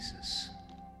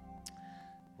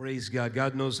Praise God.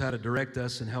 God knows how to direct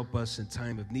us and help us in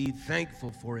time of need. Thankful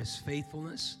for his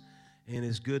faithfulness and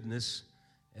his goodness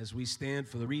as we stand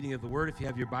for the reading of the word. If you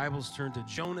have your Bibles, turn to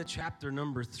Jonah chapter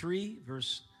number 3,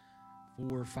 verse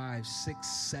 4, 5, 6,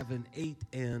 7, 8,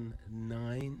 and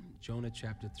 9. Jonah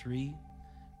chapter 3,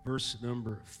 verse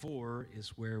number 4 is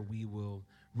where we will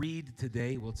read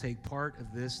today. We'll take part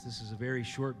of this. This is a very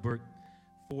short book,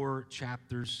 4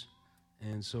 chapters.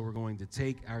 And so we're going to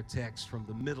take our text from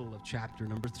the middle of chapter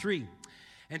number 3.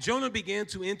 And Jonah began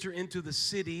to enter into the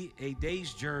city a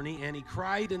day's journey, and he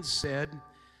cried and said,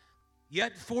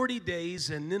 "Yet 40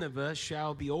 days, and Nineveh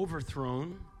shall be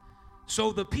overthrown."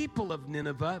 So the people of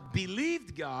Nineveh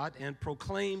believed God and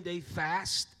proclaimed a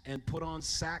fast and put on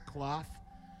sackcloth,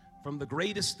 from the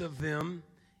greatest of them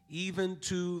even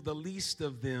to the least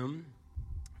of them.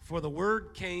 For the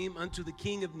word came unto the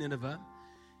king of Nineveh,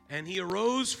 and he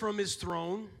arose from his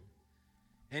throne,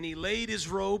 and he laid his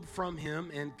robe from him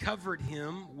and covered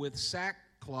him with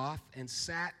sackcloth and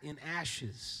sat in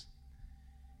ashes.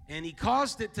 And he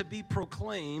caused it to be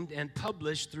proclaimed and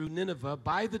published through Nineveh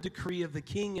by the decree of the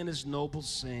king and his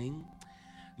nobles, saying,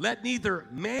 "Let neither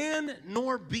man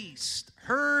nor beast,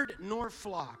 herd nor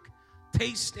flock,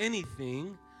 taste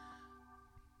anything.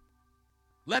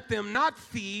 Let them not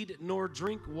feed nor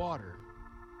drink water.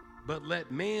 But let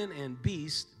man and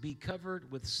beast be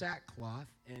covered with sackcloth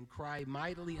and cry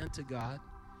mightily unto God.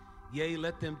 Yea,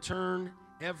 let them turn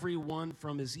every one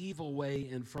from his evil way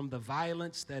and from the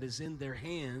violence that is in their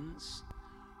hands.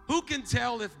 Who can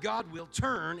tell if God will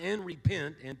turn and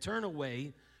repent and turn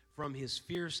away from his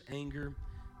fierce anger,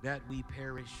 that we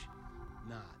perish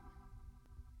not?"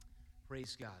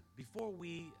 Praise God. Before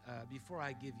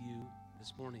I give you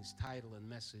this morning's title and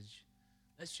message,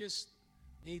 let's just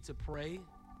need to pray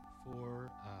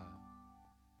for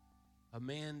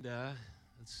Amanda.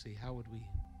 Let's see,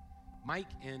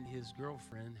 Mike and his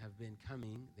girlfriend have been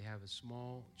coming. They have a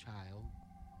small child,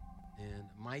 and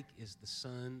Mike is the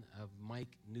son of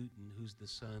Mike Newton, who's the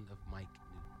son of Mike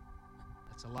Newton.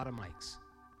 That's a lot of Mikes.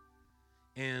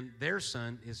 And their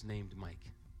son is named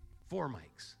Mike. 4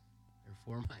 Mikes. There are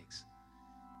 4 Mikes.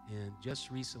 And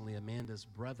just recently, Amanda's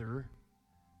brother,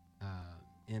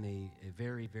 in a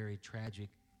very, very tragic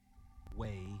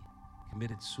way,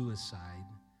 committed suicide,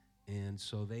 and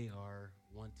so they are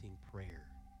wanting prayer.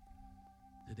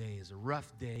 Today is a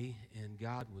rough day, and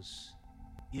let's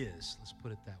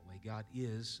put it that way, God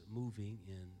is moving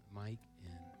in Mike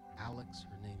and Alex.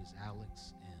 Her name is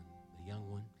Alex, and the young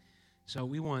one. So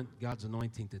we want God's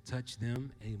anointing to touch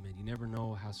them. Amen. You never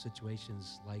know how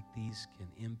situations like these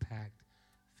can impact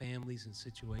families and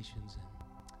situations.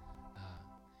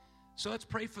 So let's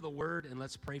pray for the word, and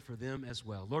let's pray for them as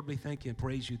well. Lord, we thank you and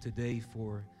praise you today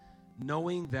for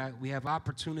knowing that we have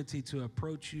opportunity to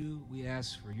approach you. We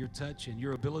ask for your touch and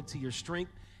your ability, your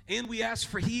strength, and we ask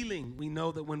for healing. We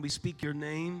know that when we speak your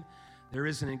name, there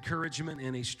is an encouragement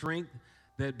and a strength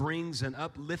that brings an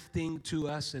uplifting to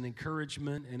us, an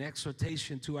encouragement and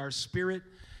exhortation to our spirit.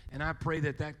 And I pray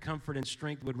that that comfort and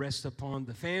strength would rest upon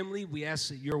the family. We ask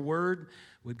that your word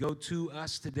would go to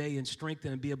us today and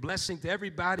strengthen and be a blessing to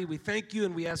everybody. We thank you,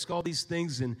 and we ask all these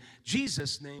things in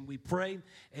Jesus' name we pray.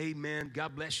 Amen.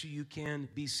 God bless you. You can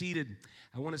be seated.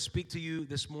 I want to speak to you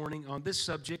this morning on this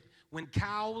subject, when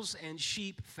cows and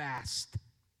sheep fast.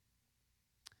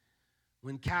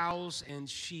 When cows and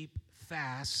sheep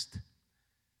fast.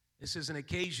 This is an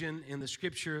occasion in the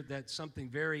scripture that something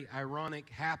very ironic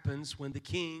happens when the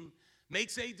king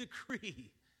makes a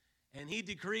decree. And he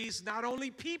decrees not only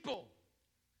people,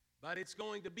 but it's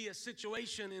going to be a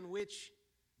situation in which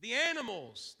the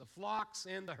animals, the flocks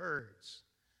and the herds,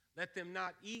 let them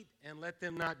not eat and let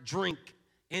them not drink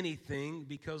anything,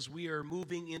 because we are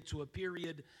moving into a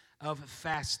period of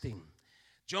fasting.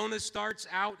 Jonah starts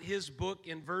out his book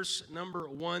in verse number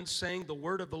 1 saying, "The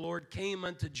word of the Lord came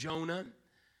unto Jonah,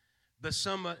 the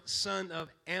son of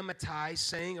Amittai,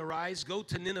 saying, Arise, go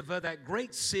to Nineveh, that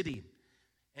great city,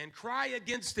 and cry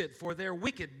against it, for their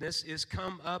wickedness is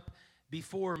come up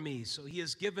before me." So he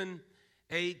is given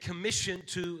a commission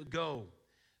to go.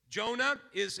 Jonah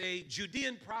is a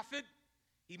Judean prophet.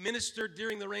 He ministered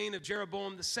during the reign of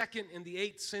Jeroboam II in the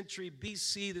 8th century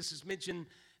BC. This is mentioned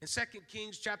in 2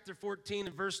 Kings chapter 14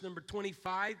 and verse number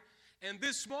 25. And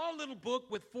this small little book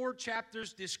with 4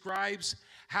 chapters describes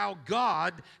how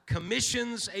God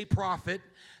commissions a prophet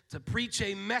to preach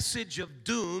a message of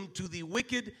doom to the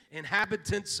wicked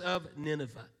inhabitants of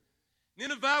Nineveh.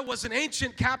 Nineveh was an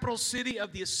ancient capital city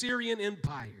of the Assyrian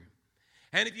Empire.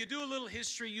 And if you do a little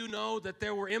history, you know that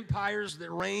there were empires that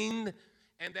reigned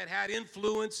and that had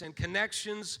influence and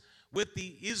connections with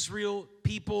the Israel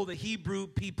people, the Hebrew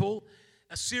people.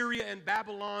 Assyria and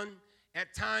Babylon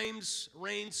at times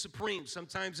reigned supreme.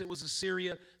 Sometimes it was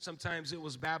Assyria, sometimes it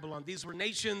was Babylon. These were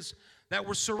nations that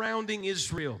were surrounding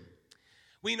Israel.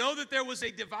 We know that there was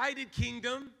a divided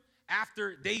kingdom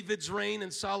after David's reign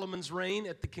and Solomon's reign.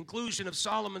 At the conclusion of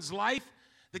Solomon's life,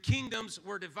 the kingdoms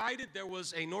were divided. There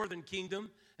was a northern kingdom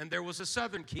and there was a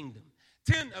southern kingdom.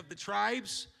 10 of the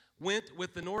tribes went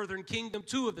with the northern kingdom.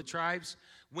 2 of the tribes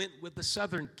went with the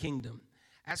southern kingdom.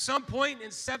 At some point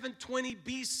in 720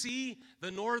 BC,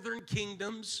 the northern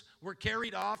kingdoms were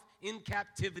carried off in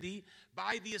captivity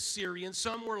by the Assyrians.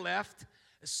 Some were left.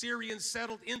 Assyrians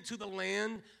settled into the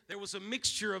land. There was a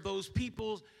mixture of those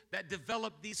people that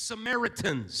developed these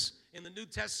Samaritans. In the New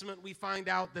Testament, we find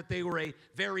out that they were a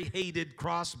very hated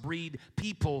crossbreed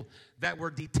people that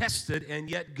were detested, and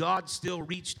yet God still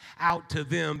reached out to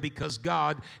them because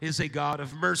God is a God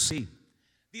of mercy.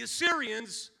 The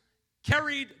Assyrians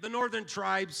carried the northern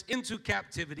tribes into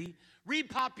captivity,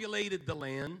 repopulated the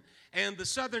land, and the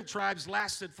southern tribes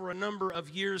lasted for a number of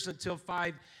years until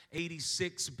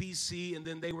 586 BC, and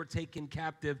then they were taken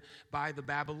captive by the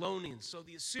Babylonians. So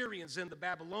the Assyrians and the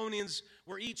Babylonians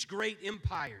were each great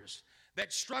empires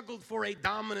that struggled for a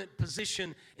dominant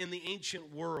position in the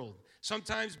ancient world.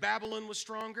 Sometimes Babylon was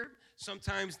stronger,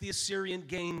 sometimes the Assyrian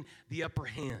gained the upper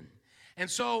hand. And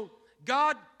so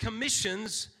God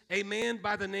commissions a man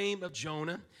by the name of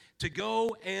Jonah to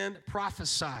go and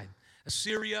prophesy.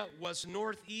 Assyria was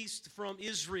northeast from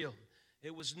Israel.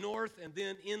 It was north and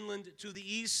then inland to the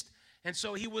east. And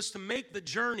so he was to make the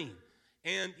journey.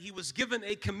 And he was given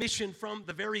a commission from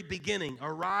the very beginning.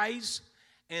 Arise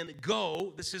and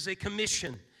go. This is a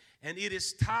commission. And it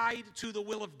is tied to the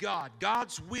will of God.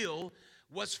 God's will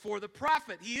was for the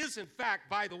prophet. He is, in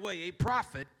fact, by the way, a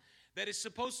prophet that is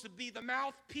supposed to be the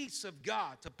mouthpiece of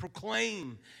God to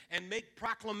proclaim and make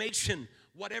proclamation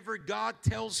whatever God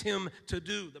tells him to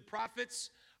do. The prophets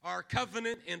are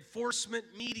covenant enforcement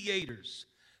mediators.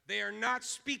 They are not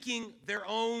speaking their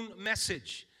own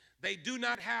message. They do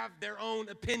not have their own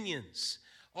opinions.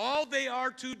 All they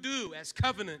are to do as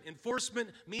covenant enforcement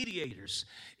mediators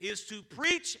is to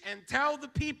preach and tell the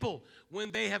people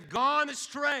when they have gone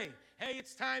astray, hey,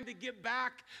 it's time to get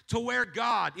back to where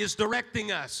God is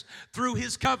directing us through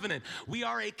his covenant. We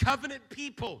are a covenant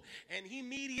people, and he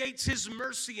mediates his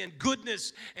mercy and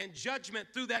goodness and judgment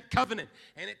through that covenant.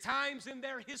 And at times in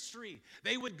their history,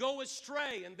 they would go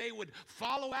astray and they would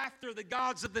follow after the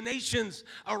gods of the nations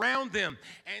around them.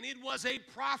 And it was a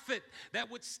prophet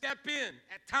that would step in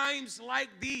at times like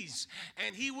these,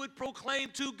 and he would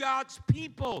proclaim to God's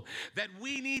people that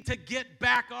we need to get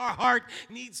back, our heart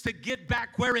needs to get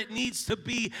back where it needs to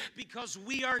be because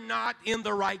we are not in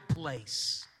the right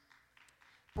place.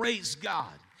 Praise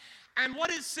God. And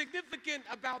what is significant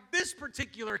about this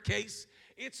particular case,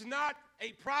 it's not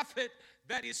a prophet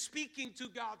that is speaking to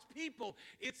God's people.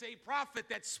 It's a prophet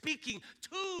that's speaking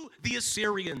to the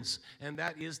Assyrians, and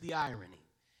that is the irony.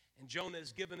 And Jonah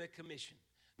is given a commission.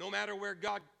 No matter where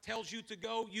God tells you to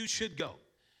go, you should go.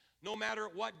 No matter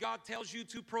what God tells you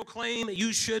to proclaim,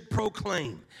 you should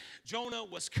proclaim. Jonah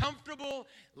was comfortable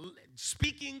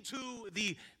speaking to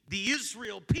the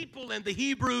Israel people and the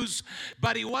Hebrews,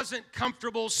 but he wasn't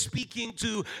comfortable speaking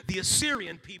to the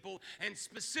Assyrian people, and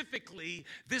specifically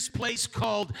this place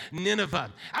called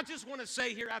Nineveh. I just want to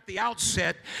say here at the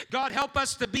outset, God help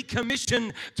us to be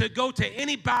commissioned to go to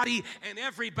anybody and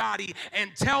everybody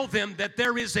and tell them that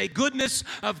there is a goodness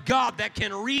of God that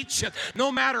can reach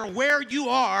no matter where you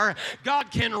are. God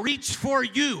can reach for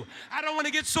you. I don't want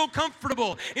to get so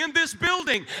comfortable in this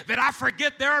building that I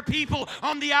forget there are people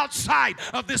on the outside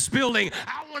of this building.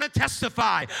 I want to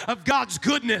testify of God's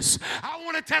goodness. I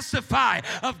want to testify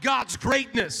of God's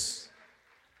greatness.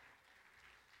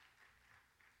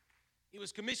 He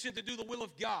was commissioned to do the will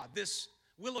of God. This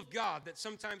will of God that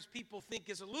sometimes people think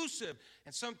is elusive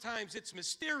and sometimes it's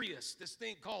mysterious, this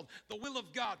thing called the will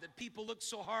of God that people look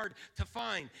so hard to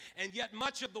find. And yet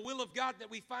much of the will of God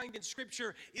that we find in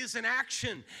Scripture is an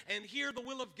action. And here the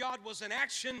will of God was an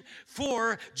action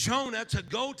for Jonah to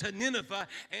go to Nineveh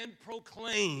and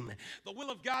proclaim. The will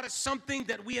of God is something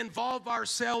that we involve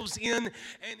ourselves in,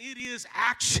 and it is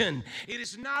action. It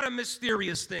is not a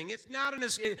mysterious thing. It's not an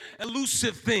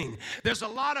elusive thing. There's a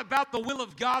lot about the will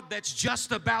of God that's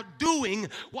just about doing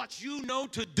what you know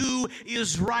to do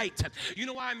is right. You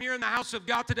know why I'm here in the house of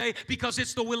God today? Because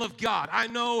it's the will of God. I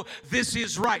know this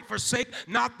is right. Forsake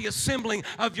not the assembling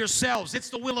of yourselves. It's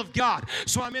the will of God.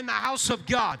 So I'm in the house of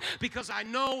God because I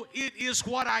know it is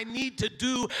what I need to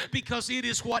do because it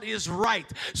is what is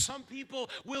right. Some people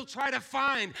will try to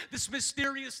find this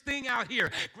mysterious thing out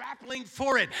here, grappling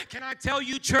for it. Can I tell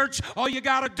you, church, all you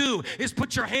got to do is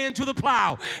put your hand to the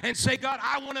plow and say, God,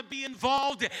 I want to be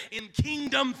involved in kingdom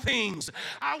kingdom things.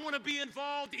 I want to be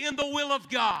involved in the will of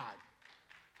God.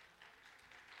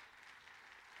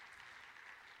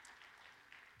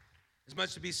 There's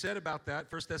much to be said about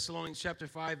that. 1 Thessalonians chapter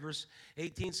 5, verse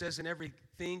 18 says, in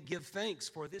everything give thanks,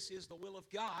 for this is the will of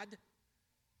God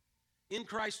in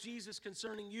Christ Jesus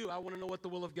concerning you. I want to know what the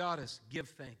will of God is. Give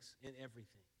thanks in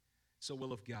everything. It's the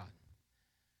will of God.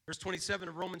 Verse 27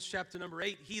 of Romans chapter number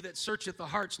 8, he that searcheth the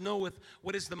hearts knoweth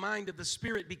what is the mind of the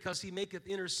Spirit, because he maketh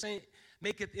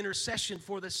intercession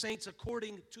for the saints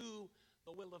according to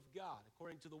the will of God.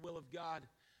 According to the will of God,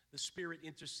 the Spirit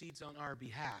intercedes on our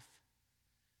behalf.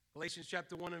 Galatians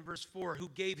chapter 1 and verse 4, who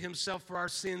gave himself for our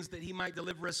sins that he might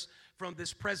deliver us from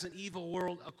this present evil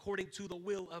world according to the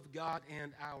will of God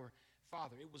and our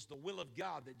Father. It was the will of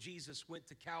God that Jesus went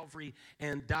to Calvary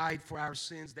and died for our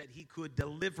sins, that he could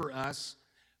deliver us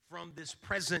from this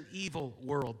present evil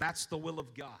world. That's the will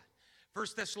of God. 1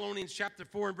 Thessalonians chapter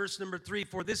 4 and verse number 3,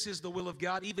 for this is the will of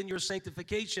God, even your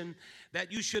sanctification,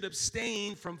 that you should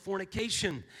abstain from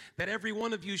fornication, that every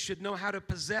one of you should know how to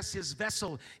possess his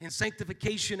vessel in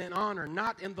sanctification and honor,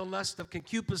 not in the lust of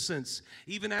concupiscence,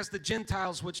 even as the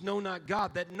Gentiles which know not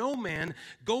God, that no man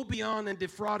go beyond and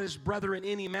defraud his brother in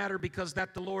any matter, because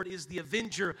that the Lord is the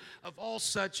avenger of all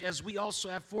such, as we also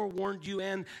have forewarned you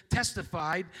and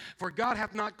testified. For God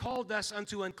hath not called us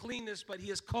unto uncleanness, but he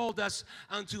has called us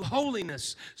unto holiness.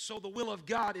 So the will of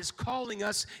God is calling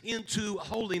us into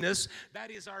holiness.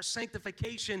 That is our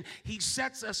sanctification. He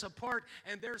sets us apart,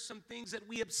 and there's some things that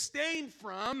we abstain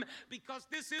from because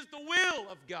this is the will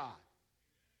of God.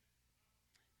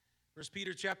 1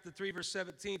 Peter chapter 3 verse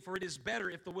 17, for it is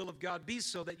better if the will of God be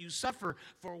so, that you suffer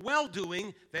for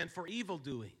well-doing than for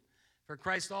evil-doing. For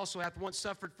Christ also hath once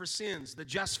suffered for sins, the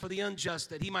just for the unjust,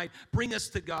 that he might bring us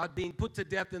to God, being put to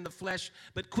death in the flesh,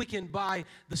 but quickened by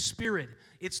the Spirit.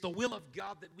 It's the will of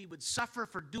God that we would suffer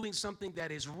for doing something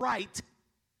that is right,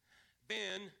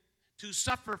 than to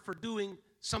suffer for doing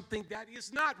something that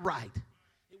is not right.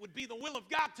 It would be the will of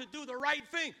God to do the right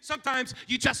thing. Sometimes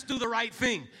you just do the right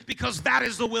thing because that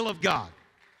is the will of God.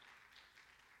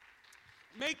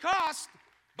 It may cost,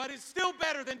 but it's still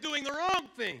better than doing the wrong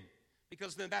thing,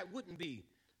 because then that wouldn't be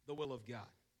the will of God.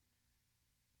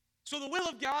 So the will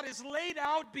of God is laid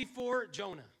out before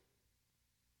Jonah.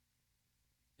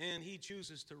 And he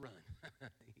chooses to run.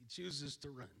 He chooses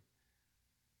to run.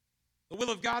 The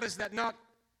will of God is that not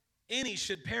any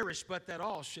should perish, but that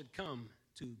all should come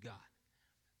to God.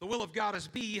 The will of God is,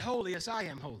 be ye holy as I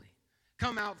am holy.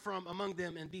 Come out from among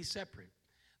them and be separate.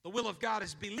 The will of God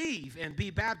is, believe and be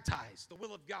baptized. The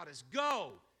will of God is,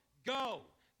 go, go,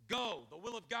 go. The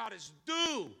will of God is,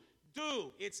 do.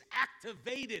 It's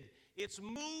activated. It's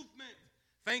movement.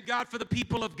 Thank God for the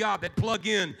people of God that plug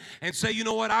in and say, you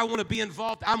know what, I want to be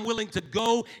involved. I'm willing to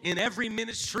go in every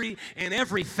ministry and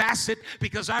every facet,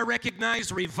 because I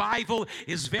recognize revival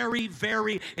is very,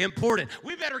 very important.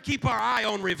 We better keep our eye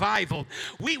on revival.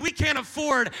 We can't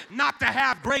afford not to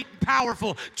have great and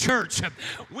powerful church.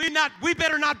 We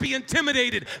better not be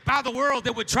intimidated by the world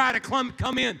that would try to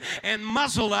come in and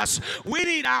muzzle us. We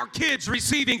need our kids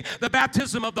receiving the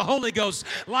baptism of the Holy Ghost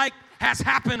like has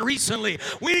happened recently.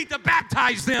 We need to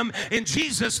baptize them in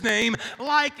Jesus' name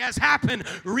like has happened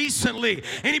recently.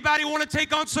 Anybody want to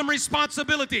take on some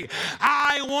responsibility?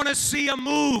 I want to see a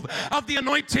move of the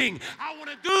anointing. I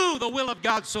want to do the will of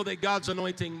God so that God's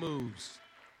anointing moves.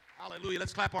 Hallelujah.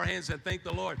 Let's clap our hands and thank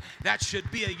the Lord. That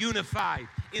should be a unified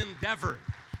endeavor.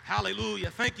 Hallelujah.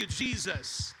 Thank you,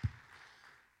 Jesus.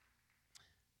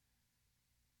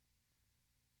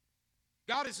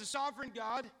 God is a sovereign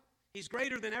God. He's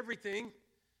greater than everything.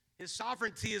 His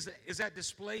sovereignty is at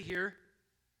display here.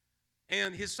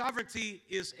 And his sovereignty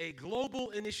is a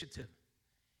global initiative,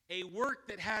 a work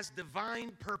that has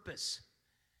divine purpose,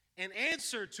 an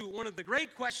answer to one of the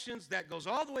great questions that goes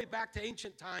all the way back to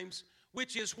ancient times,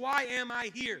 which is, why am I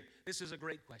here? This is a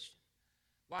great question.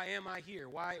 Why am I here?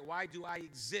 Why do I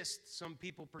exist? Some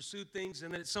people pursue things,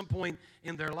 and then at some point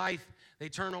in their life, they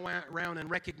turn around and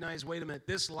recognize, wait a minute,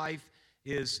 this life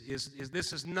this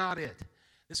is not it.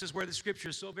 This is where the scripture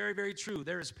is so very, very true.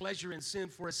 There is pleasure in sin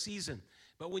for a season.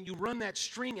 But when you run that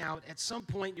string out, at some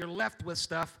point you're left with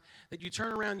stuff that you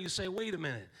turn around and you say, wait a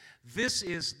minute, this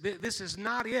is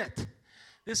not it.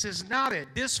 This is not it.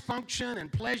 Dysfunction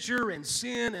and pleasure and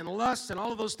sin and lust and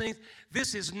all of those things,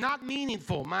 this is not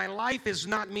meaningful. My life is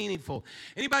not meaningful.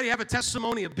 Anybody have a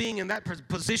testimony of being in that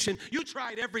position? You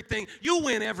tried everything. You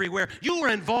went everywhere. You were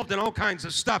involved in all kinds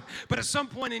of stuff. But at some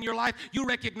point in your life, you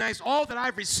recognize all that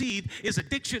I've received is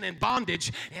addiction and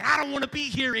bondage, and I don't want to be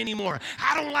here anymore.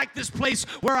 I don't like this place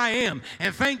where I am.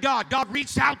 And thank God, God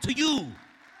reached out to you.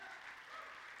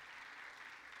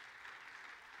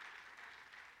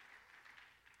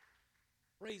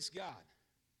 Praise God.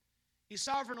 He's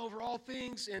sovereign over all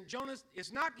things, and Jonah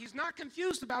he's not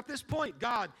confused about this point.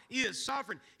 God is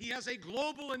sovereign. He has a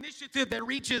global initiative that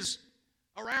reaches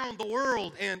around the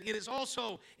world, and it is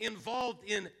also involved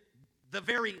in the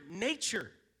very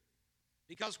nature.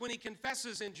 Because when he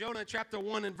confesses in Jonah chapter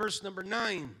 1 and verse number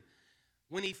 9,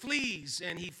 when he flees,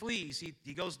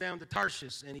 he goes down to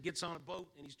Tarshish, and he gets on a boat,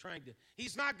 and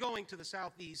he's not going to the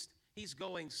southeast, he's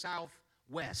going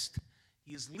southwest.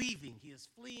 He is leaving. He is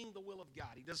fleeing the will of God.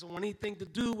 He doesn't want anything to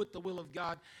do with the will of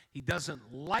God. He doesn't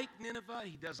like Nineveh.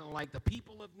 He doesn't like the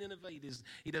people of Nineveh.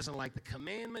 He doesn't like the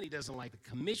commandment. He doesn't like the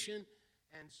commission.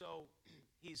 And so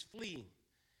he's fleeing.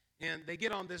 And they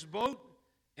get on this boat,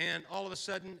 and all of a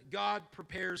sudden, God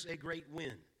prepares a great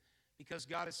wind because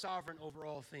God is sovereign over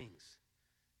all things.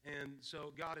 And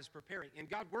so God is preparing. And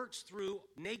God works through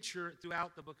nature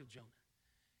throughout the book of Jonah.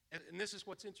 And this is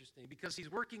what's interesting, because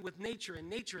he's working with nature, and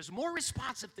nature is more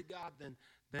responsive to God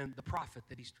than the prophet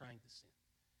that he's trying to send.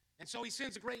 And so he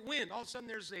sends a great wind. All of a sudden,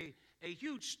 there's a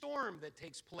huge storm that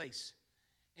takes place.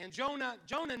 And Jonah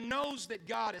knows that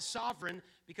God is sovereign,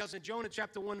 because in Jonah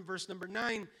chapter 1, verse number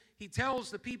 9, he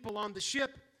tells the people on the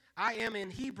ship, I am in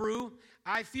Hebrew,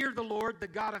 I fear the Lord, the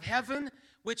God of heaven,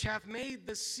 which hath made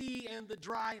the sea and the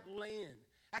dry land.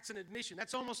 That's an admission.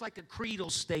 That's almost like a creedal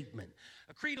statement.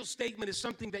 A creedal statement is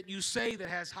something that you say that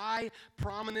has high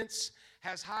prominence,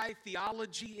 has high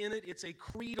theology in it. It's a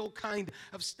creedal kind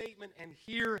of statement. And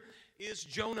here is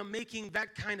Jonah making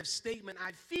that kind of statement.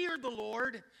 I fear the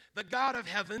Lord, the God of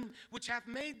heaven, which hath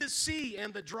made the sea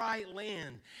and the dry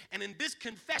land. And in this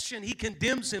confession, he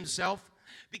condemns himself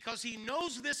because he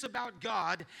knows this about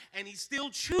God, and he still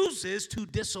chooses to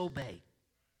disobey.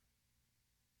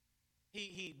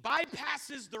 He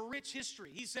bypasses the rich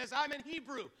history. He says, I'm in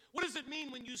Hebrew. What does it mean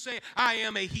when you say, I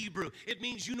am a Hebrew? It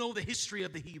means you know the history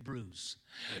of the Hebrews.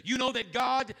 You know that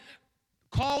God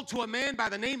called to a man by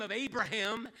the name of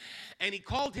Abraham, and he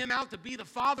called him out to be the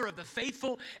father of the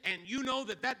faithful, and you know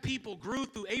that people grew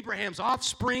through Abraham's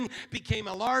offspring, became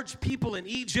a large people in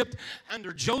Egypt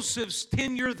under Joseph's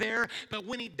tenure there, but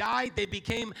when he died, they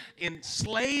became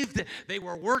enslaved. They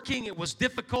were working. It was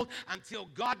difficult until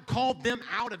God called them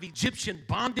out of Egyptian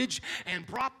bondage and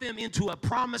brought them into a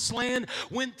promised land,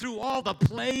 went through all the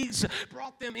plagues,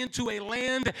 brought them into a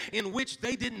land in which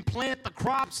they didn't plant the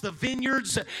crops, the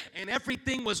vineyards, and everything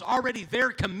was already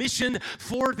there commissioned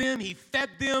for them. He fed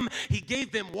them. He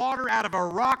gave them water out of a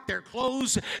rock. Their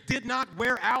clothes did not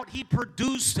wear out. He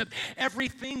produced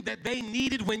everything that they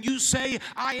needed. When you say,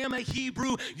 I am a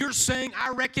Hebrew, you're saying,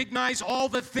 I recognize all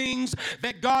the things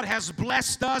that God has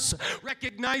blessed us,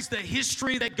 recognize the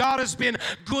history that God has been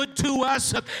good to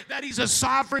us, that he's a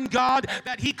sovereign God,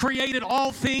 that he created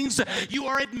all things. You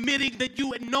are admitting that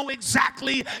you know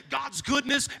exactly God's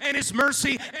goodness and his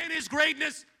mercy and his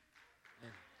greatness.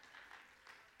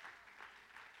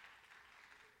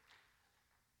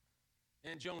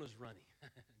 And Jonah's running.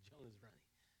 Jonah's running.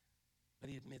 But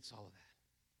he admits all of that.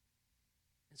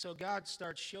 And so God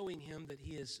starts showing him that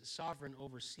he is sovereign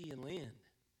over sea and land.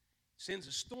 Sends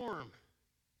a storm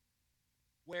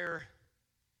where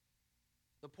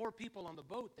the poor people on the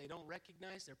boat, they don't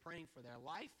recognize they're praying for their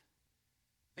life.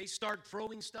 They start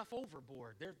throwing stuff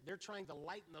overboard. They're trying to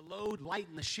lighten the load,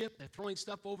 lighten the ship. They're throwing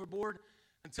stuff overboard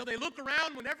until they look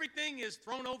around when everything is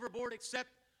thrown overboard except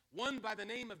one by the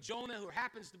name of Jonah, who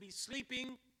happens to be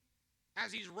sleeping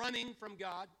as he's running from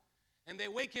God. And they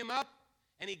wake him up,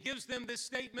 and he gives them this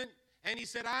statement, and he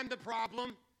said, I'm the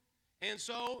problem. And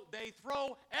so they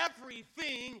throw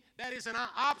everything that is an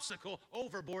obstacle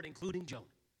overboard, including Jonah.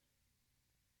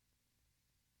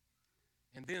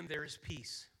 And then there is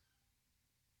peace.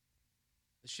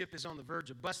 The ship is on the verge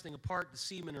of busting apart. The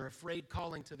seamen are afraid,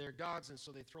 calling to their gods, and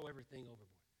so they throw everything overboard.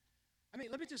 I mean,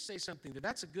 let me just say something.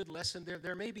 That's a good lesson.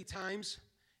 There may be times,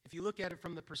 if you look at it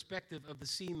from the perspective of the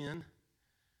seamen,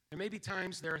 there may be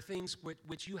times there are things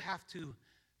which you have to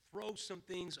throw some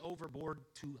things overboard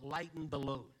to lighten the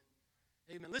load.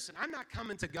 Amen. Listen, I'm not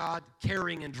coming to God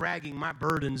carrying and dragging my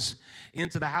burdens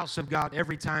into the house of God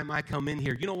every time I come in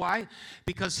here. You know why?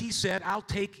 Because he said, I'll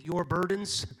take your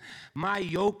burdens. My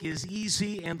yoke is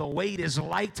easy and the weight is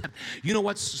light. You know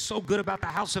what's so good about the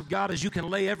house of God is you can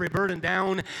lay every burden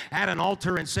down at an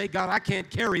altar and say, God, I can't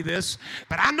carry this,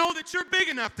 but I know that you're big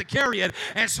enough to carry it,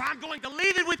 and so I'm going to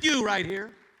leave it with you right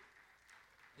here.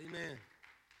 Amen.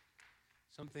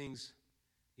 Some things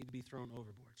need to be thrown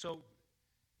overboard. So,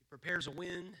 prepares a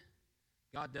wind,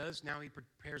 God does. Now he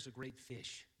prepares a great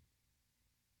fish.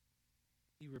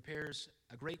 He prepares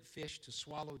a great fish to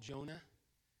swallow Jonah,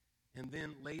 and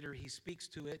then later he speaks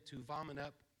to it to vomit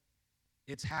up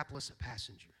its hapless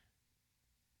passenger.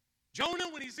 Jonah,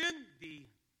 when he's in the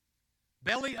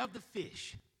belly of the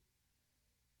fish,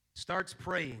 starts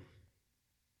praying.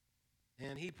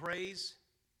 And he prays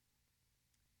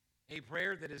a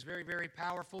prayer that is very, very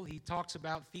powerful. He talks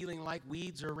about feeling like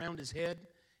weeds are around his head.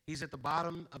 He's at the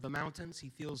bottom of the mountains. He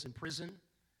feels in prison.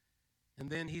 And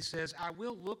then he says, I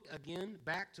will look again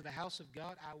back to the house of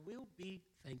God. I will be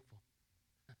thankful.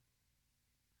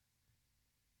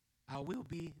 I will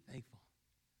be thankful.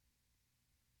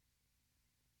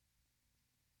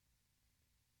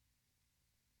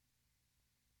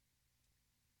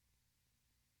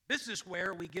 This is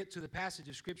where we get to the passage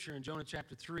of Scripture in Jonah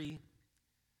chapter 3.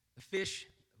 The fish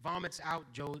vomits out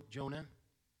Jonah.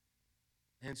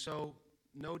 And so,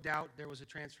 no doubt, there was a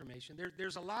transformation.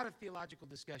 There's a lot of theological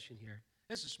discussion here.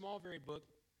 This is a small, very book.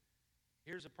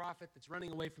 Here's a prophet that's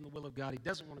running away from the will of God. He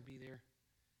doesn't want to be there.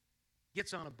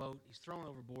 Gets on a boat. He's thrown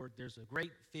overboard. There's a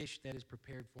great fish that is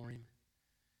prepared for him.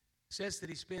 It says that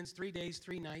he spends 3 days,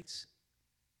 3 nights,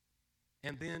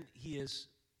 and then he is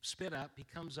spit up. He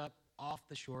comes up off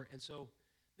the shore. And so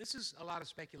this is a lot of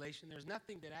speculation. There's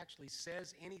nothing that actually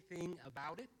says anything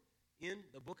about it in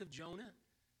the book of Jonah.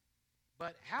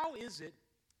 But how is it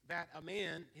that a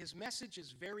man, his message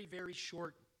is very, very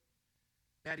short,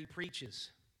 that he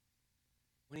preaches?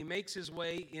 When he makes his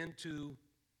way into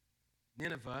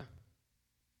Nineveh,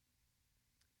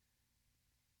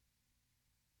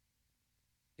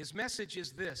 his message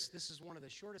is this. This is one of the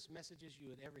shortest messages you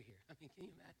would ever hear. I mean, can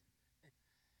you imagine?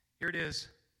 Here it is.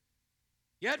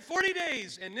 Yet 40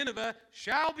 days, and Nineveh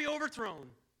shall be overthrown.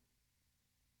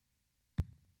 I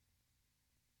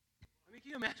mean, can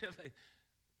you imagine if a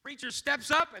preacher steps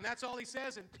up, and that's all he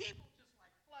says, and people just like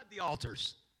flood the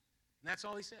altars. And that's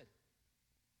all he said.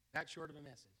 That short of a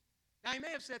message. Now, he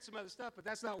may have said some other stuff, but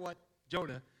that's not what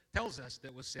Jonah tells us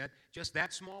that was said. Just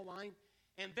that small line.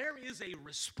 And there is a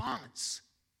response.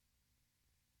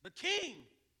 The king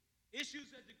issues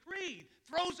a decree,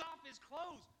 throws off his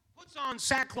clothes, puts on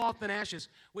sackcloth and ashes,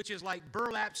 which is like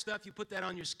burlap stuff. You put that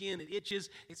on your skin, it itches,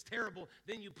 it's terrible.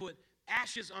 Then you put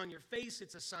ashes on your face,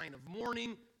 it's a sign of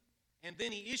mourning. And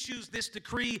then he issues this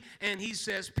decree, and he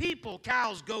says, people,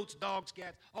 cows, goats, dogs,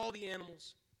 cats, all the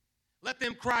animals, let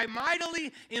them cry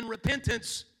mightily in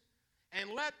repentance, and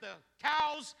let the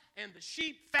cows and the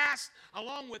sheep fast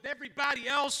along with everybody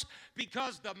else,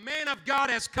 because the man of God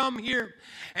has come here,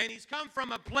 and he's come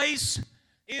from a place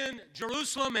in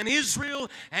Jerusalem and Israel,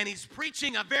 and he's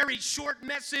preaching a very short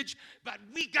message, but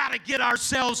we got to get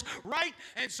ourselves right.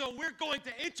 And so we're going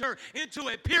to enter into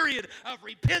a period of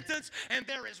repentance, and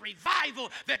there is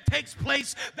revival that takes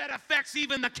place that affects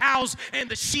even the cows and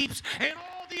the sheep and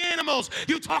all the animals.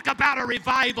 You talk about a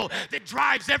revival that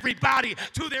drives everybody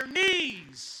to their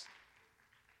knees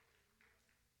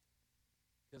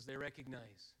because they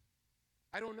recognize.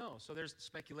 I don't know. So there's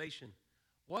speculation.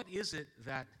 What is it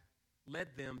that led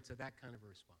them to that kind of a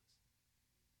response?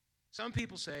 Some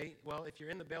people say, well, if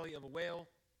you're in the belly of a whale,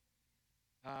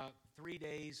 3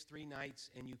 days, 3 nights,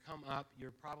 and you come up,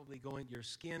 your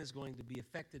skin is going to be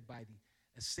affected by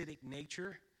the acidic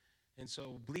nature, and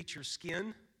so bleach your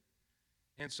skin.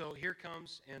 And so here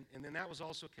comes, and then that was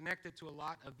also connected to a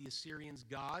lot of the Assyrians'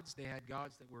 gods. They had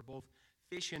gods that were both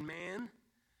fish and man,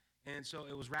 and so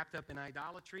it was wrapped up in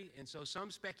idolatry. And so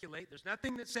some speculate, there's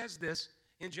nothing that says this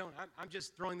in Jonah. I'm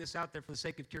just throwing this out there for the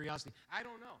sake of curiosity. I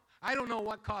don't know. I don't know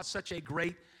what caused such a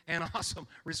great and awesome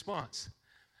response.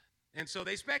 And so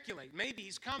they speculate. Maybe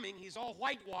he's coming, he's all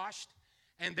whitewashed,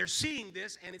 and they're seeing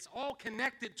this, and it's all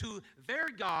connected to their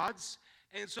gods.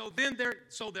 And so then they're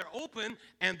open,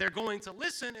 and they're going to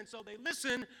listen, and so they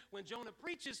listen when Jonah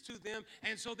preaches to them,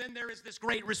 and so then there is this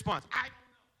great response. I don't know.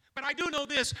 But I do know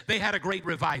this, they had a great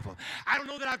revival. I don't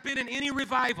know that I've been in any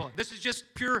revival. This is just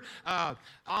pure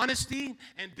honesty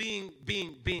and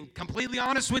being completely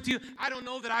honest with you. I don't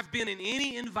know that I've been in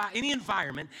any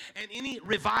environment and any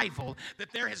revival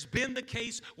that there has been the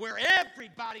case where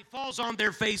everybody falls on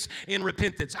their face in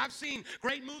repentance. I've seen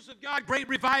great moves of God, great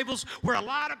revivals where a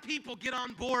lot of people get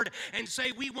on board and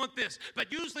say, we want this.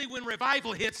 But usually when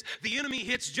revival hits, the enemy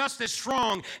hits just as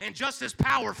strong and just as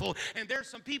powerful. And there's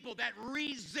some people that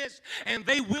resist, and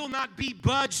they will not be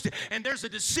budged, and there's a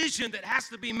decision that has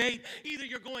to be made. Either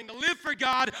you're going to live for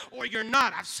God or you're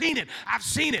not. I've seen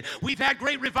it. We've had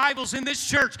great revivals in this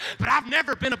church, but I've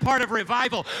never been a part of a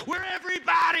revival where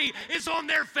everybody is on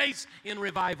their face in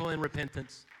revival and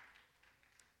repentance.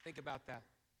 Think about that.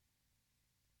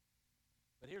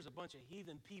 But here's a bunch of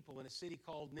heathen people in a city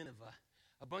called Nineveh,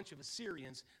 a bunch of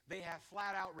Assyrians. They have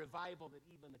flat out revival that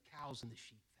even the cows and the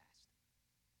sheep.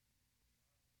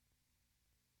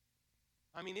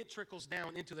 I mean, it trickles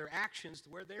down into their actions to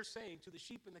where they're saying to the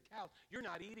sheep and the cows, you're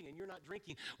not eating and you're not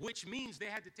drinking, which means they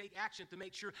had to take action to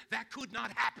make sure that could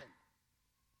not happen.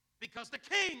 because the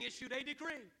king issued a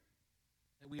decree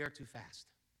that we are too fast.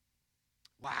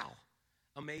 Wow,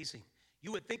 amazing.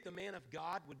 You would think the man of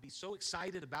God would be so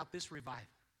excited about this revival.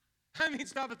 I mean,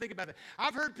 stop and think about it.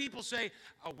 I've heard people say,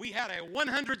 oh, we had a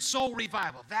 100-soul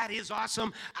revival. That is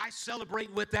awesome. I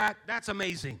celebrate with that. That's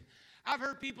amazing. I've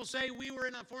heard people say we were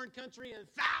in a foreign country and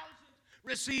thousands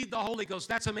received the Holy Ghost.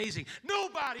 That's amazing.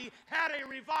 Nobody had a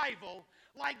revival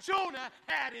like Jonah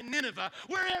had in Nineveh,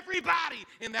 where everybody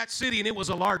in that city, and it was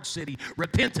a large city,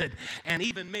 repented and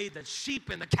even made the sheep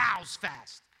and the cows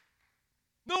fast.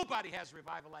 Nobody has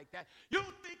revival like that. You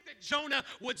think that Jonah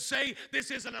would say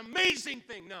this is an amazing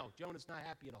thing? No, Jonah's not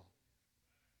happy at all.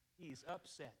 He's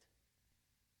upset.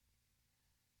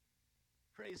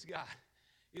 Praise God.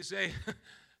 You say,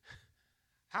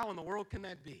 how in the world can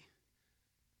that be?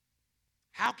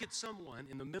 How could someone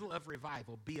in the middle of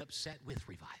revival be upset with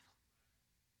revival?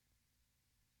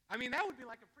 I mean, that would be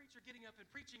like a preacher getting up and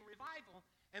preaching revival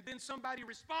and then somebody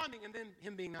responding and then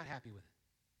him being not happy with it.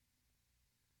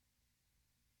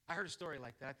 I heard a story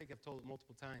like that. I think I've told it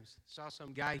multiple times. Saw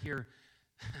some guy here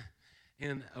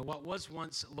in what was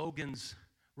once Logan's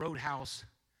Roadhouse,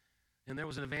 and there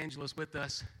was an evangelist with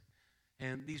us,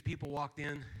 and these people walked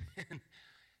in,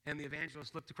 and the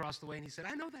evangelist looked across the way, and he said,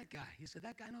 I know that guy. He said,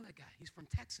 I know that guy. He's from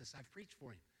Texas. I've preached for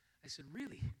him. I said,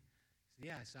 really? He said,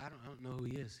 yeah. I said, I don't know who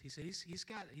he is. He said, he's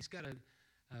got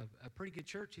a pretty good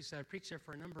church. He said, I preached there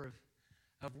for a number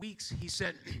of weeks. He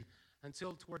said,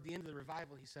 until toward the end of the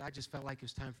revival, he said, I just felt like it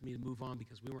was time for me to move on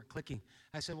because we weren't clicking.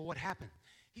 I said, well, what happened?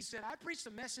 He said, I preached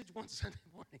a message one Sunday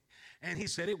morning, and he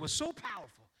said it was so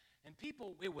powerful, and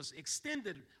people, it was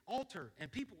extended altar,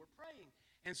 and people were praying.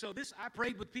 And so I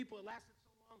prayed with people. It lasted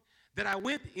so long that I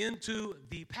went into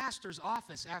the pastor's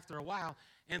office after a while,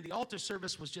 and the altar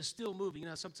service was just still moving. You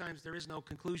know, sometimes there is no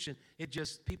conclusion. It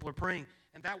just, people are praying,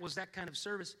 and that was that kind of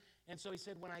service. And so he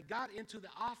said, when I got into the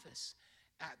office,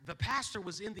 the pastor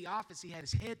was in the office. He had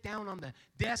his head down on the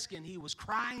desk, and he was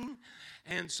crying.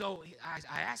 And so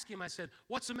I asked him, I said,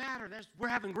 what's the matter? We're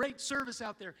having great service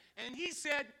out there. And he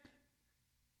said,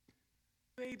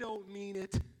 they don't mean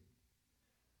it.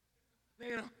 They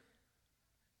don't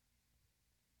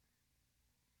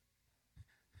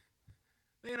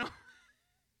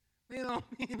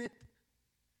mean it.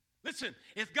 Listen,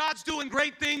 if God's doing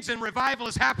great things and revival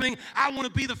is happening, I want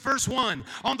to be the first one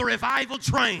on the revival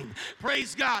train.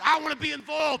 Praise God. I want to be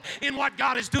involved in what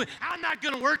God is doing. I'm not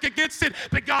going to work against it,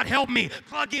 but God help me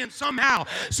plug in somehow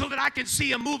so that I can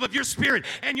see a move of your spirit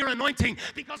and your anointing,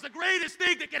 because the greatest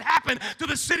thing that can happen to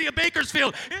the city of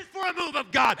Bakersfield is for a move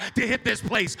of God to hit this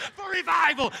place, for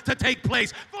revival to take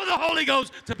place, for the Holy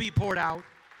Ghost to be poured out.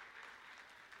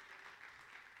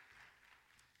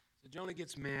 So Jonah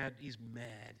gets mad. He's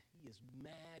mad. He is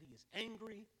mad, he is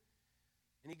angry,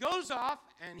 and he goes off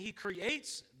and he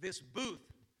creates this booth.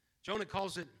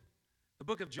 The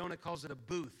book of Jonah calls it a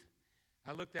booth.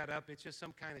 I looked that up. It's just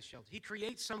some kind of shelter. He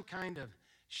creates some kind of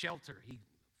shelter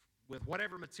with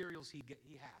whatever materials he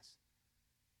has.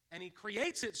 And he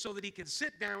creates it so that he can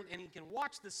sit down and he can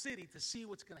watch the city to see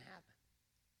what's going to happen.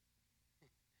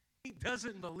 He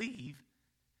doesn't believe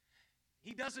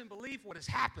what is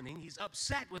happening. He's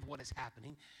upset with what is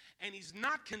happening. And he's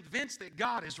not convinced that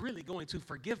God is really going to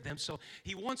forgive them. So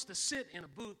he wants to sit in a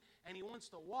booth and he wants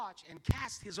to watch and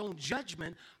cast his own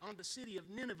judgment on the city of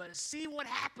Nineveh to see what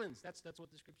happens. That's what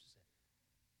the scripture said.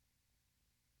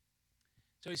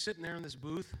 So he's sitting there in this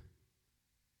booth,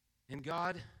 and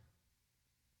God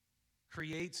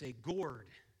creates a gourd.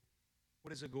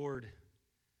 What is a gourd?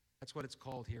 That's what it's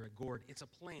called here, a gourd. It's a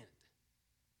plant.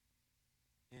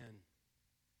 And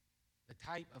the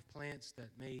type of plants that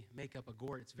may make up a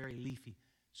gourd, it's very leafy.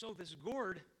 So this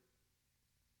gourd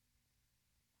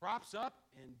crops up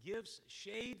and gives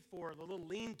shade for the little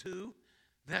lean-to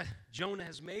that Jonah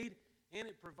has made, and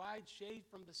it provides shade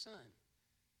from the sun.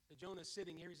 So Jonah's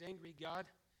sitting here, he's angry at God.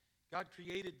 God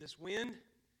created this wind.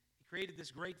 He created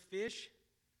this great fish.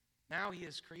 Now he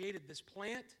has created this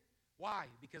plant. Why?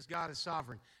 Because God is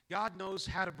sovereign. God knows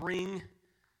how to bring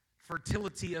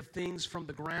fertility of things from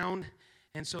the ground.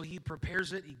 And so he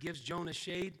prepares it. He gives Jonah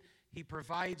shade. He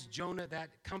provides Jonah that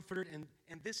comforter.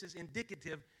 And this is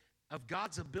indicative of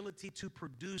God's ability to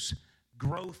produce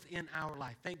growth in our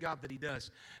life. Thank God that he does.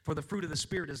 For the fruit of the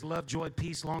Spirit is love, joy,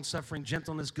 peace, long-suffering,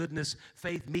 gentleness, goodness,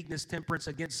 faith, meekness, temperance.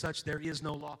 Against such there is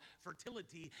no law.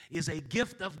 Fertility is a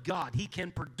gift of God. He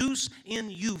can produce in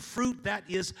you fruit that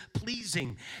is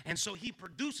pleasing. And so he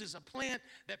produces a plant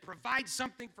that provides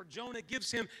something for Jonah, gives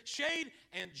him shade,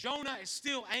 and Jonah is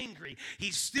still angry.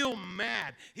 He's still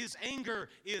mad. His anger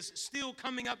is still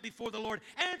coming up before the Lord.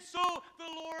 And so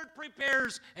the Lord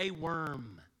prepares a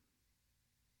worm.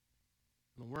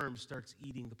 And the worm starts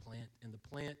eating the plant. And the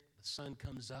sun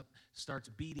comes up, starts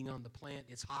beating on the plant.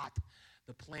 It's hot.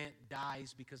 The plant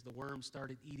dies because the worm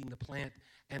started eating the plant.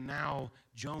 And now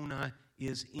Jonah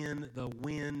is in the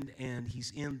wind and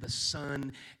he's in the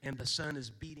sun, and the sun is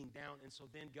beating down. And so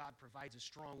then God provides a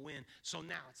strong wind. So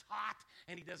now it's hot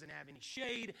and he doesn't have any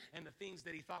shade, and the things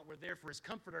that he thought were there for his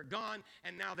comfort are gone.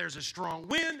 And now there's a strong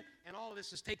wind, and all of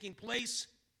this is taking place.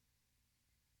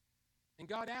 And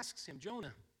God asks him,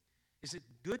 Jonah, is it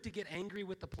good to get angry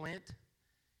with the plant?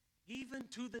 Even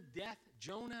to the death,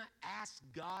 Jonah asked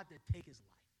God to take his life.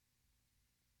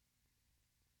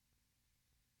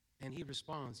 And he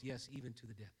responds, yes, even to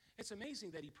the death. It's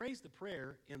amazing that he prays the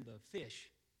prayer in the fish,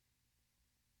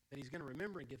 that he's going to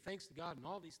remember and give thanks to God and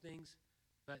all these things,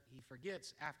 but he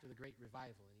forgets after the great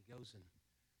revival, and he goes and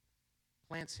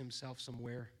plants himself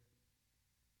somewhere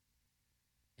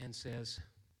and says,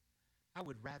 I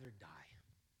would rather die.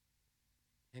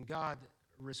 And God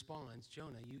responds,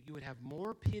 Jonah, you would have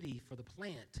more pity for the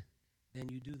plant than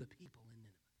you do the people in Nineveh.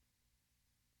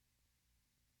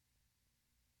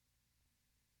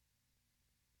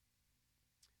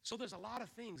 So there's a lot of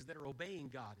things that are obeying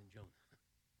God in Jonah.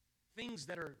 Things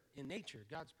that are in nature.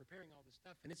 God's preparing all this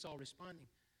stuff, and it's all responding.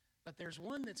 But there's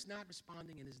one that's not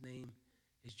responding, and his name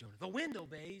is Jonah. The wind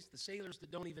obeys. The sailors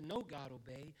that don't even know God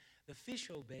obey. The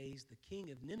fish obeys. The king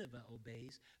of Nineveh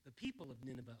obeys. The people of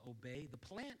Nineveh obey. The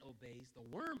plant obeys. The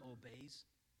worm obeys.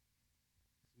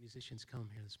 The musicians come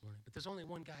here this morning. But there's only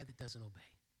one guy that doesn't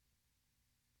obey.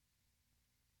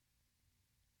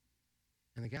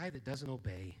 And the guy that doesn't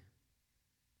obey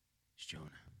is Jonah.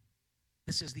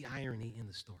 This is the irony in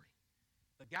the story.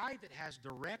 The guy that has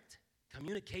direct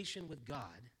communication with God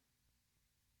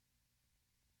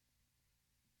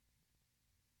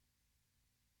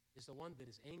is the one that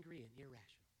is angry and irrational.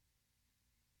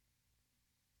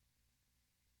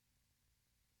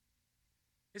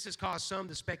 This has caused some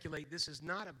to speculate this is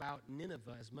not about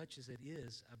Nineveh as much as it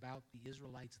is about the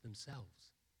Israelites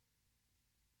themselves.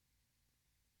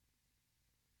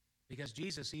 Because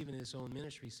Jesus, even in his own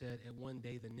ministry, said, at one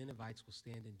day the Ninevites will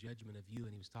stand in judgment of you,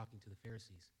 and he was talking to the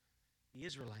Pharisees. The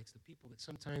Israelites, the people that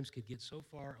sometimes could get so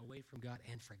far away from God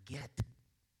and forget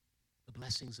the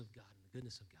blessings of God and the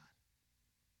goodness of God,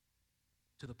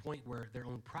 to the point where their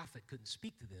own prophet couldn't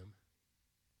speak to them,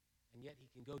 and yet he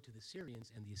can go to the Syrians,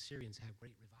 and the Assyrians have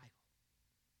great revival.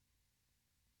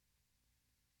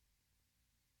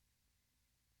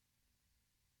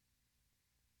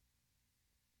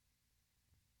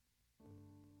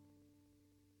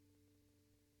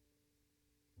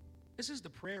 This is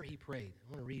the prayer he prayed. I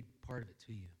want to read part of it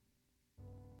to you.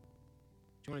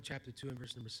 Jonah chapter 2 and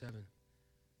verse number 7.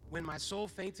 When my soul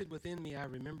fainted within me, I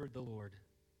remembered the Lord.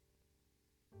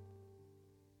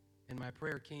 And my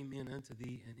prayer came in unto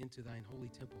thee and into thine holy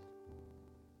temple.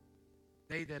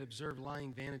 They that observe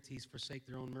lying vanities forsake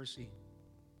their own mercy.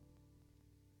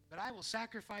 But I will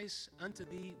sacrifice unto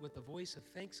thee with the voice of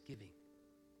thanksgiving.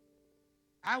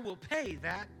 I will pay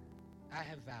that I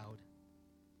have vowed.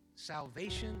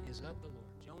 Salvation is of the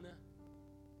Lord. Jonah,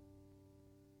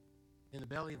 in the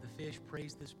belly of the fish,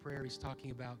 prays this prayer. He's talking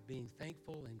about being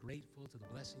thankful and grateful to the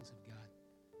blessings of God.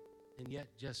 And yet,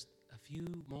 just a few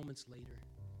moments later,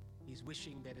 he's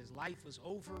wishing that his life was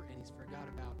over, and he's forgot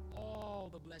about all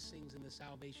the blessings and the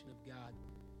salvation of God.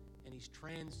 And he's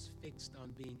transfixed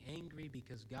on being angry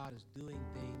because God is doing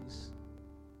things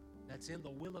that's in the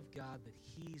will of God that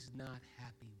he's not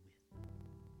happy with.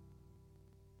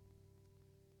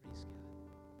 Praise God.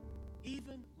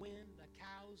 Even when the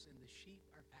cows and the sheep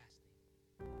are fasting,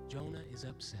 Jonah is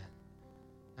upset.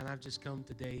 And I've just come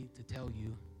today to tell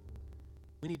you,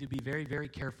 we need to be very, very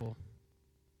careful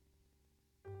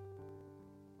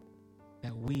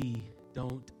that we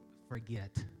don't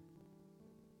forget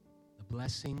the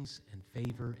blessings and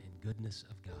favor and goodness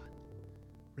of God.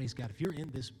 Praise God. If you're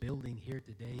in this building here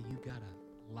today, you've got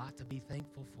a lot to be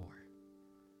thankful for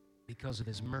because of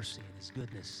his mercy and his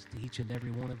goodness to each and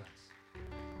every one of us.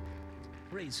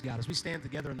 Praise God. As we stand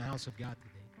together in the house of God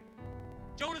today.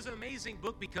 Jonah's an amazing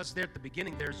book because there at the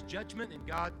beginning there's judgment, and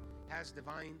God has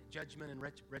divine judgment and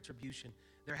retribution.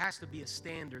 There has to be a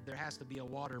standard. There has to be a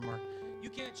watermark. You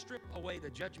can't strip away the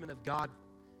judgment of God.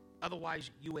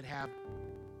 Otherwise, you would have,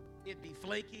 it'd be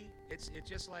flaky. It's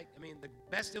just like, the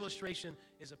best illustration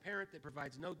is a parent that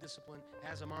provides no discipline,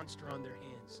 has a monster on their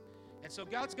hands. And so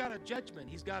God's got a judgment.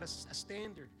 He's got a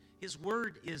standard. His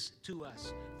word is to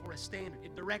us for a standard.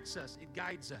 It directs us. It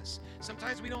guides us.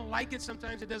 Sometimes we don't like it.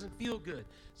 Sometimes it doesn't feel good.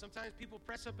 Sometimes people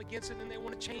press up against it and they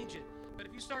want to change it. But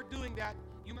if you start doing that,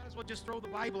 you might as well just throw the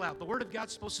Bible out. The Word of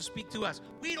God's supposed to speak to us.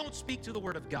 We don't speak to the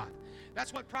Word of God.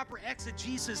 That's what proper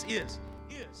exegesis is.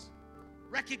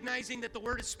 recognizing that the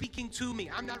Word is speaking to me.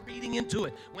 I'm not reading into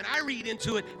it. When I read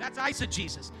into it, that's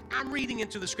eisegesis. I'm reading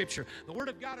into the Scripture. The Word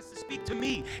of God is to speak to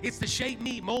me. It's to shape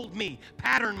me, mold me,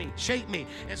 pattern me, shape me.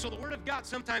 And so the Word of God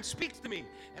sometimes speaks to me,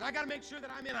 and I got to make sure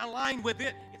that I'm in line with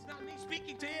it. It's not me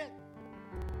speaking to it.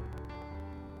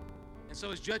 And so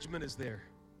His judgment is there,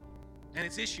 and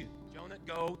it's issued. Jonah,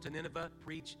 go to Nineveh,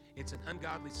 preach. It's an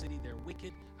ungodly city. They're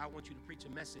wicked. I want you to preach a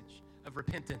message of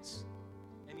repentance.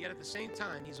 And yet at the same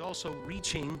time, he's also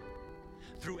reaching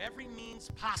through every means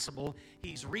possible.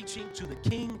 He's reaching to the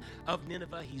king of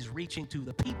Nineveh. He's reaching to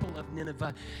the people of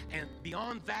Nineveh. And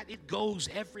beyond that, it goes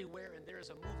everywhere, and there is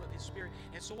a move of His Spirit.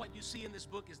 And so what you see in this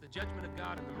book is the judgment of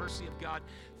God and the mercy of God.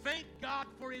 Thank God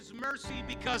for His mercy,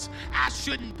 because I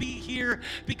shouldn't be here,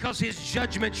 because His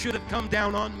judgment should have come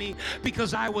down on me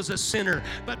because I was a sinner.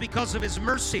 But because of His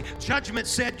mercy, judgment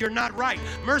said, you're not right.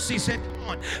 Mercy said, come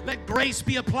on, let grace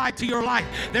be applied to your life.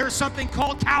 There is something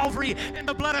called Calvary and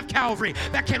the blood of Calvary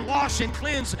that can wash and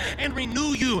cleanse and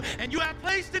renew you. And you have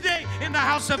place today in the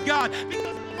house of God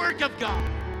because of the work of God.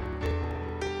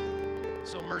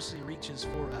 So mercy reaches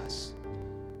for us.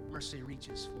 Mercy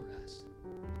reaches for us.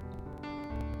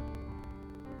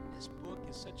 This book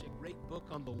is such a great book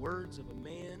on the words of a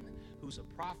man who's a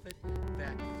prophet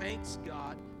that thanks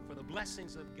God for the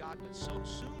blessings of God, but so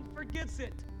soon forgets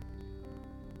it.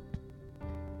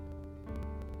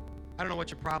 I don't know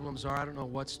what your problems are. I don't know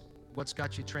what's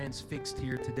got you transfixed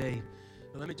here today.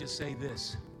 But let me just say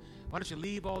this. Why don't you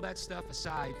leave all that stuff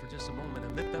aside for just a moment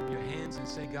and lift up your hands and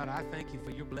say, God, I thank you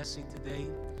for your blessing today.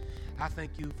 I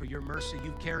thank you for your mercy.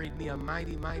 You've carried me a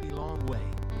mighty, mighty long way.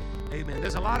 Amen.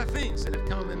 There's a lot of things that have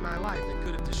come in my life that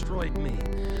could have destroyed me.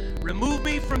 Remove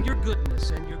me from your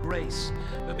goodness and your grace.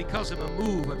 But because of a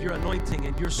move of your anointing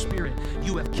and your spirit,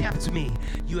 you have kept me.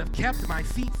 You have kept my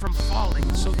feet from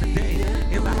falling. So today,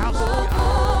 in the house of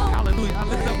God, hallelujah, I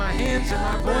lift up my hands and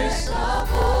my voice.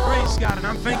 Praise God, and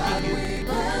I'm thanking you.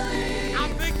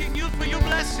 I'm thanking you for your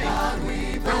blessing.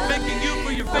 I'm thanking you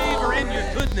for your favor and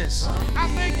your goodness. I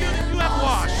thank you that you have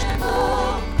washed.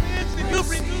 That you've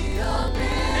renewed.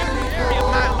 Every area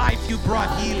of my life, you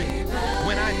brought healing.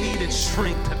 When I needed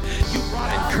strength, you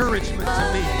brought encouragement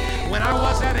to me. When I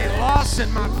was at a loss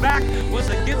and my back was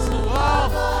against the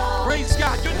wall, praise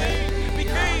God, your name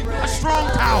became a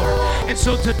strong tower. And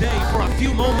so today, for a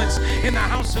few moments in the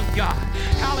house of God,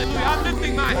 hallelujah, I'm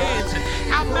lifting my hands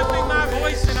and I'm lifting my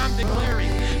voice and I'm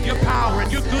declaring your power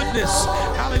and your goodness,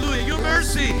 hallelujah, your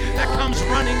mercy that comes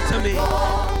running to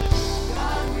me.